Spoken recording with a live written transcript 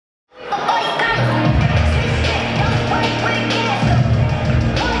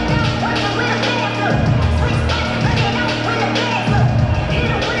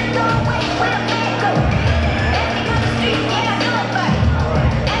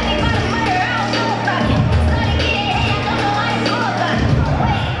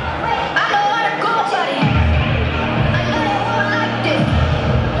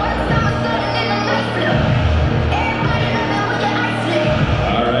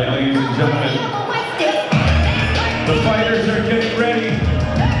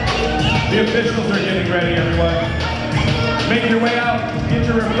officials are getting ready, everyone. Make your way out, get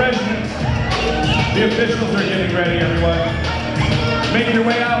your refreshments. The officials are getting ready, everyone. Make your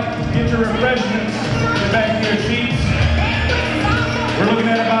way out, get your refreshments. Get back to your seats. We're looking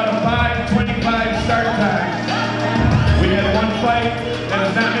at about a 5:25 start time. We had one fight that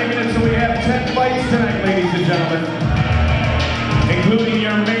is not making it, so we have 10 fights tonight, ladies and gentlemen. Including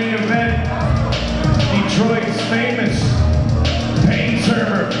your main event, Detroit's famous pain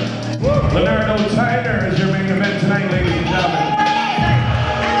server, Lanardo Tyner is your main event tonight, ladies and gentlemen.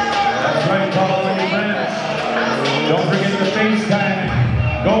 That's right, call all your friends. Don't forget the FaceTime.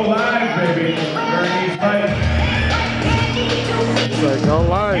 Go live, baby, during these fights. Go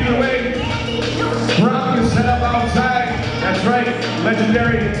live. Either way, Brawl is set up outside. That's right,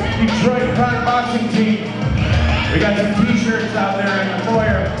 legendary Detroit Front Boxing Team. We got some t-shirts out there in the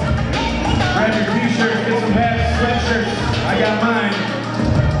foyer. Grab your t-shirts, get some hats, sweatshirts. I got mine.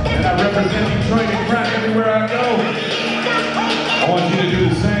 And I represent Detroit in front everywhere I go. I want you to do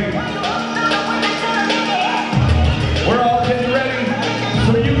the same. We're all getting ready,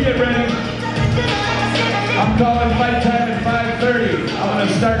 so you get ready. I'm calling fight time at 5:30. I'm going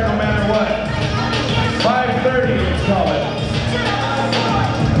to start no matter what. 5:30, let's call it.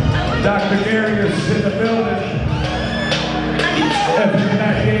 Dr. Gary is in the building.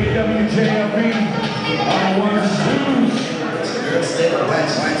 F98 WJLB on one's shoes. What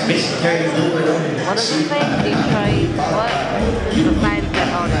does it say? Detroit, what? The signs that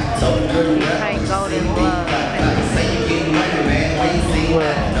on it. Detroit Golden Glove.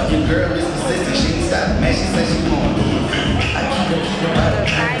 Your girl is persistent, she ain't stopping, man. She said she won't do it. I keep it right up.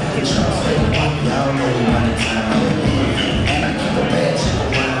 Y'all know we run the time. And I keep a bad chick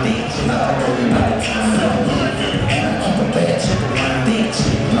around. Y'all know we run the time. And I keep a bad chick around.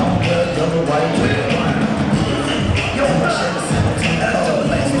 Long girl, yellow, white, red wine. Yo, my shit is 17. That's all the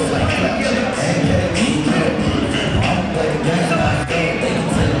last look like clap shit. And yeah, keep it. I'm play the game, I go. They can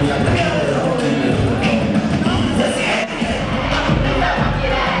tell me I'm the hell. I don't keep it.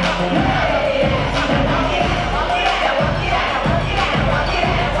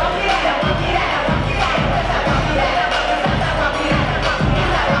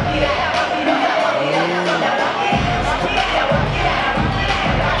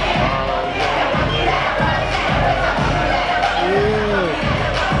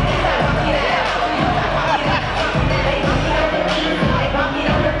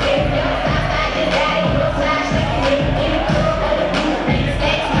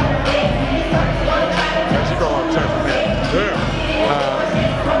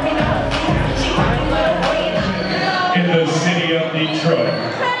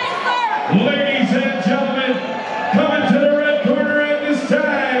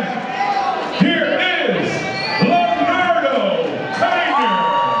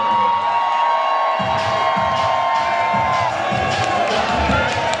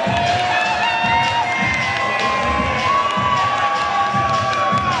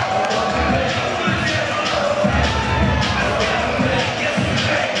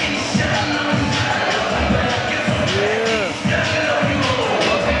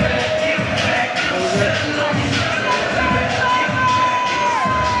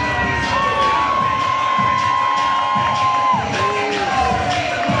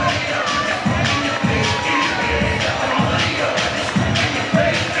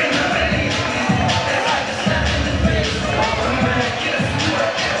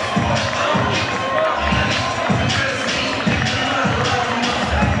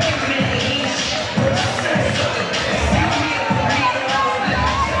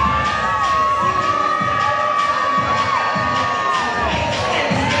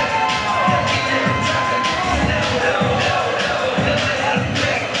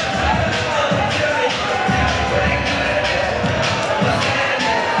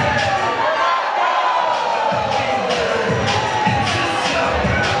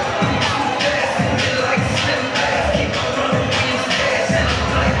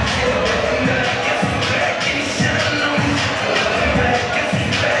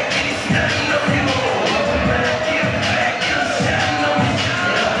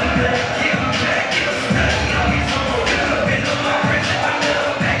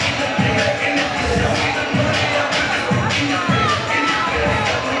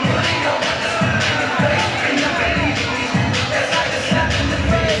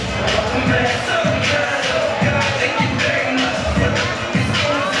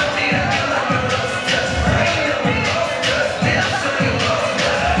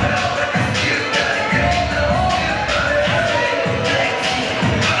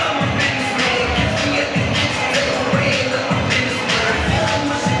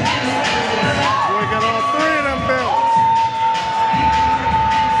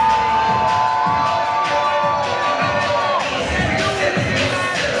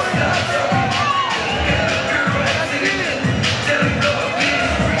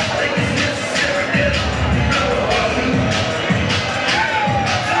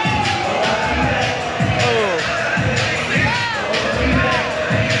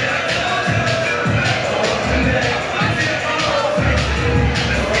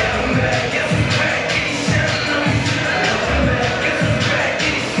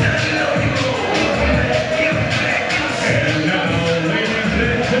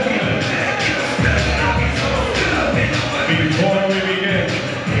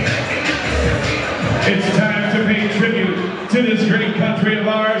 this great country of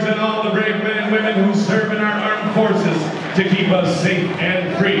ours and all the brave men and women who serve in our armed forces to keep us safe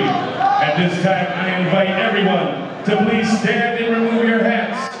and free. At this time, I invite everyone to please stand and remove your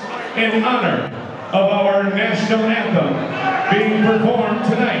hats in honor of our national anthem being performed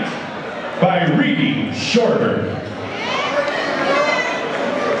tonight by Reedy Shorter.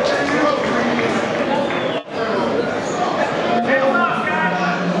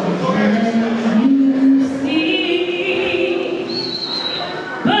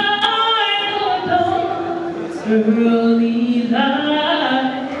 Early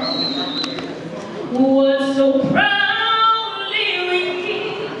life was so proudly we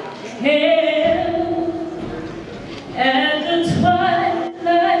held at the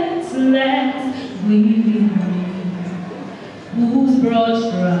twilight's last gleaming, whose broad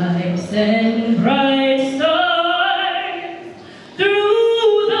stripes and bright stars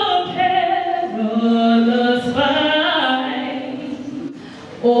through the perilous fight,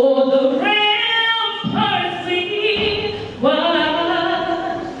 o'er the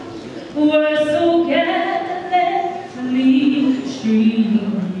were so gallantly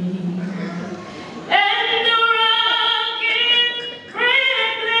streaming, and the rockets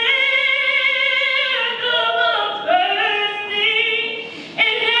crackling above bursting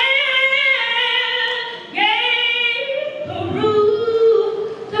in air gave the roof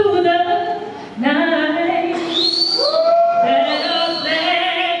through the night that our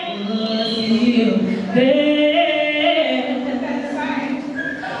flag was still there.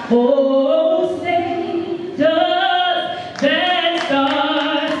 Oh, say does that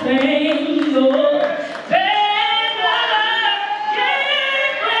star-spangled banner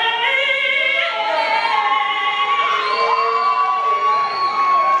yet wave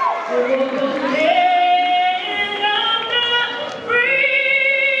over the land of the free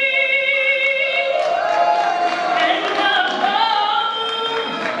and the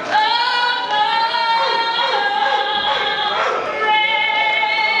home of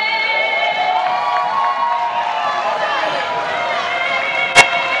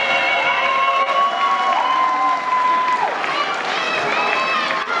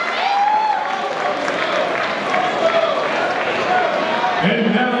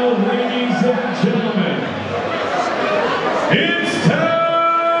And now, ladies and gentlemen, it's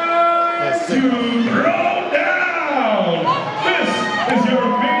time to throw down! This is your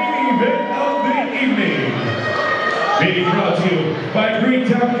main event of the evening. Being brought to you by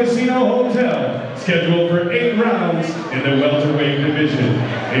Greentown Casino Hotel, scheduled for 8 rounds in the welterweight division.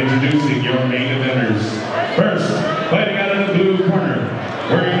 Introducing your main eventers. First, fighting out of the blue corner,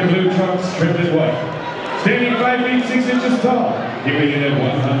 wearing the blue trunks trimmed in white. Standing 5 feet 6 inches tall, he weighed in at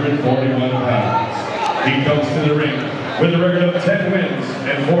 141 pounds. He comes to the ring with a record of 10 wins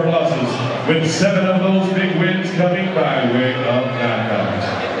and 4 losses, with 7 of those big wins coming by way of knockout.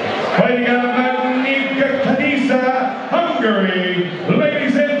 Fighting out of Lanardo, Hungary,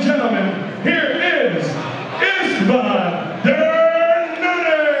 ladies and gentlemen, here is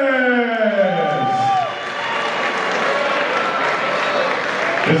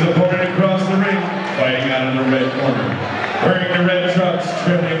His opponent across the ring, fighting out of the red corner, wearing the red trunks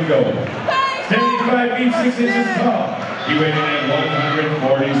trimmed in gold. Standing 5 feet 6 inches tall, he weighed in at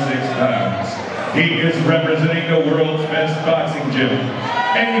 146 pounds. He is representing the world's best boxing gym,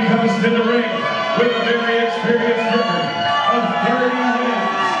 and he comes to the ring with a very experienced record of 30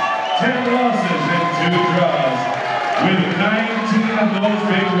 wins, 10 losses, and 2 draws, with 19 of those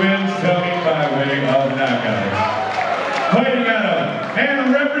big wins coming by way of knockouts. Fighting out of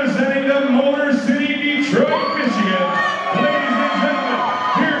and representing the Motor City, Detroit, Michigan, ladies and gentlemen,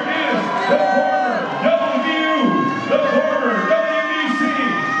 here is the former WVU, the former WBC,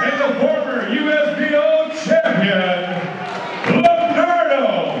 and the former USBO champion, Lanardo,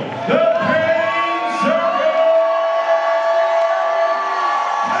 the Pain Circle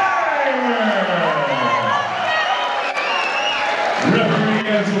Tyner. Referee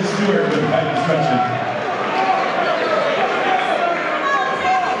Ansel Stewart with high discretion.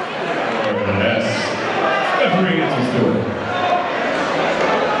 Referee Ansel Stewart.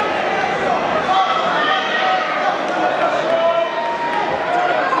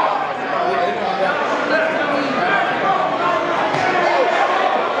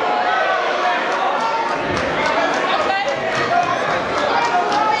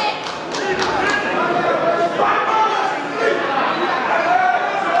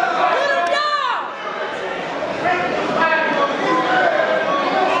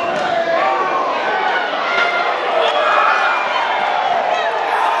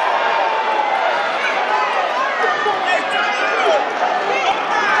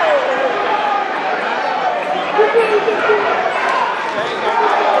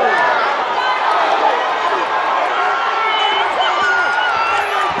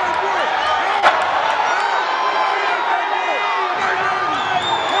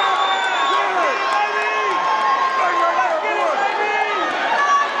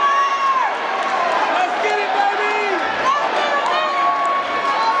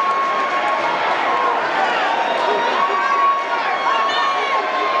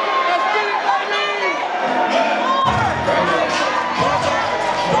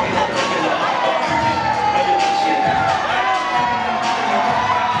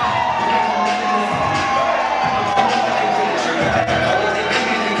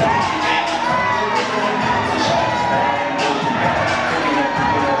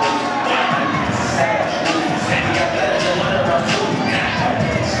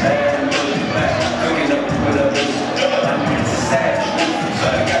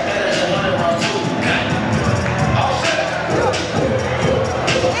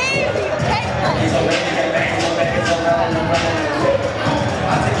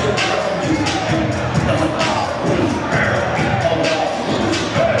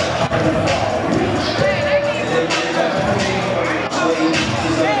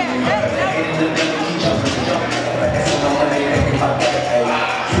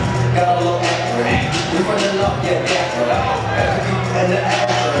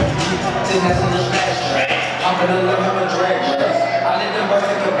 the love have a drag stress. I let them birds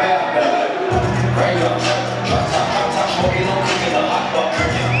take a bath. Bring up, drop top, smoking on cooking a hot pot.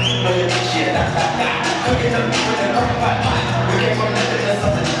 Know your shit, cooking up with the crock pot. We came from nothing to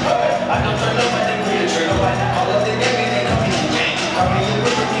something. I don't turn up, I didn't really trigger. All of the game, they come in the game. Come in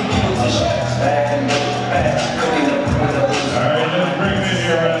with the people to show. Bad, cooking up with the booze. All right, let's bring it in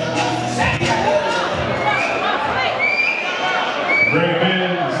here, bring him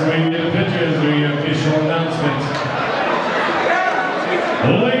in so we can get the pictures of the official announcement.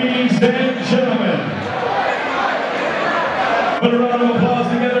 Ladies and gentlemen, put a round of applause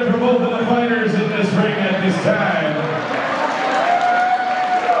together for both of the fighters in this ring at this time.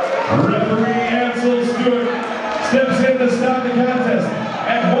 Referee Ansel Stewart steps in to stop the contest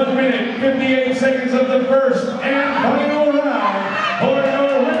at 1 minute, 58 seconds of the first and final round for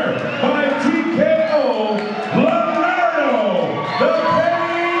your winner by TKO, Lanardo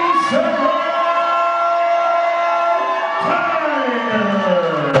Tyner.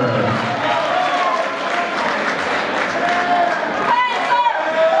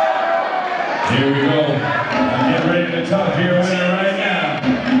 Here we go. I'm getting ready to talk to your winner right now.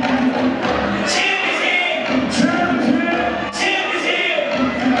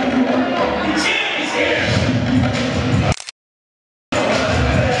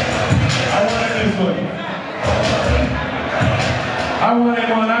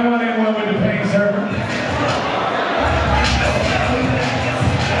 I wanted one with the pain server.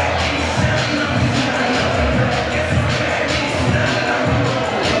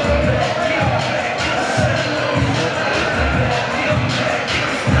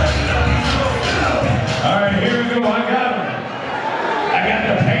 Alright, here we go. I got him. I got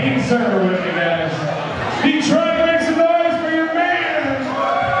the pain server with me, guys. Detroit, make some noise for your man,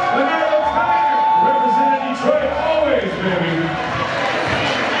 Lanardo Tyner, representing Detroit always, baby.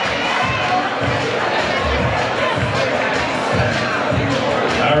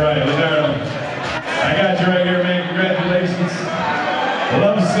 All right, Lanardo, I got you right here, man. Congratulations. I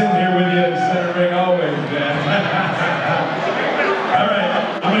love sitting here with you in the center ring always, man. All right,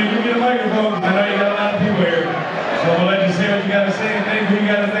 I'm going to give you the microphone because I know you got a lot of people here. So I'm going to let you say what you got to say and think who you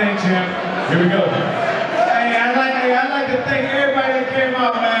got to thank, champ. Here we go. Hey, I'd like to thank everybody that came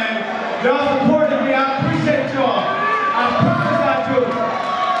out, man. Y'all supported me. I appreciate y'all. I promise I do.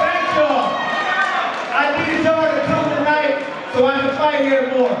 Thank y'all. I needed y'all to come tonight so I can fight here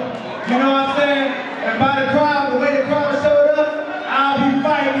more. You know what I'm saying? And by the crowd, the way the crowd showed up, I'll be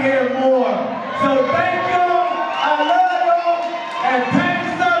fighting here more. So thank y'all. I love y'all. And pain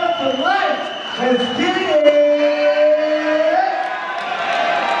server for life. Let's get it.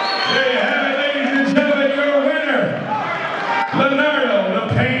 There you have it, ladies and gentlemen, your winner, Lanardo,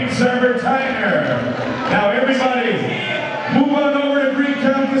 the Pain Server Tyner. Now everybody, move on over to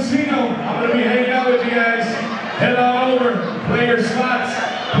Greentown Casino. I'm going to be hanging out with you guys. Head on over, play your slots,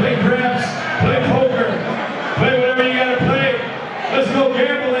 play craps, play poker, play whatever you got to play. Let's go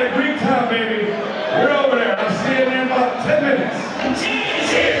gamble at Greentown, baby. We're over there. I'll see you in there in about 10 minutes.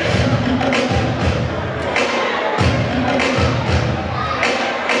 Cheers!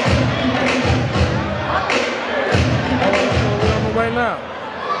 Right now.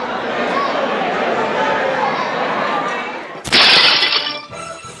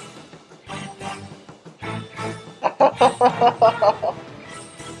 Ha ha ha ha ha!